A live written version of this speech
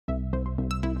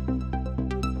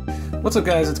What's up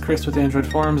guys, it's Chris with Android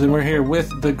Forums, and we're here with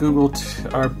the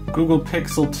our Google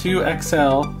Pixel 2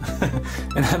 XL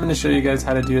and I'm going to show you guys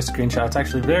how to do a screenshot. It's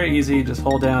actually very easy. Just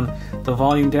hold down the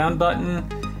volume down button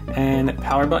and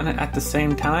power button at the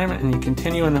same time, and you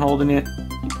continue to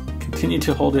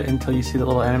hold it until you see the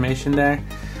little animation there.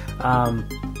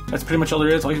 That's pretty much all there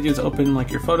is. All you do is open like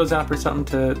your Photos app or something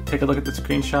to take a look at the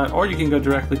screenshot, or you can go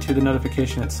directly to the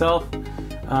notification itself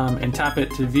and tap it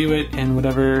to view it in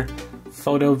whatever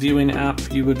photo viewing app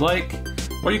you would like,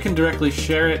 or you can directly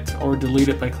share it or delete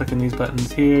it by clicking these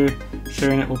buttons here.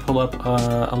 Sharing it will pull up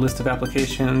a list of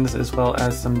applications as well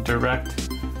as some direct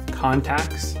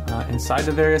contacts inside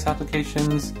the various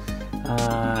applications,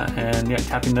 and yeah,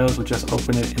 tapping those will just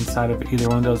open it inside of either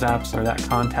one of those apps or that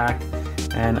contact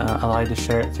and allow you to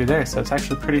share it through there. So it's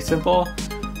actually pretty simple.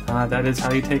 That is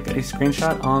how you take a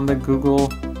screenshot on the Google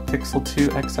Pixel 2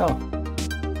 XL.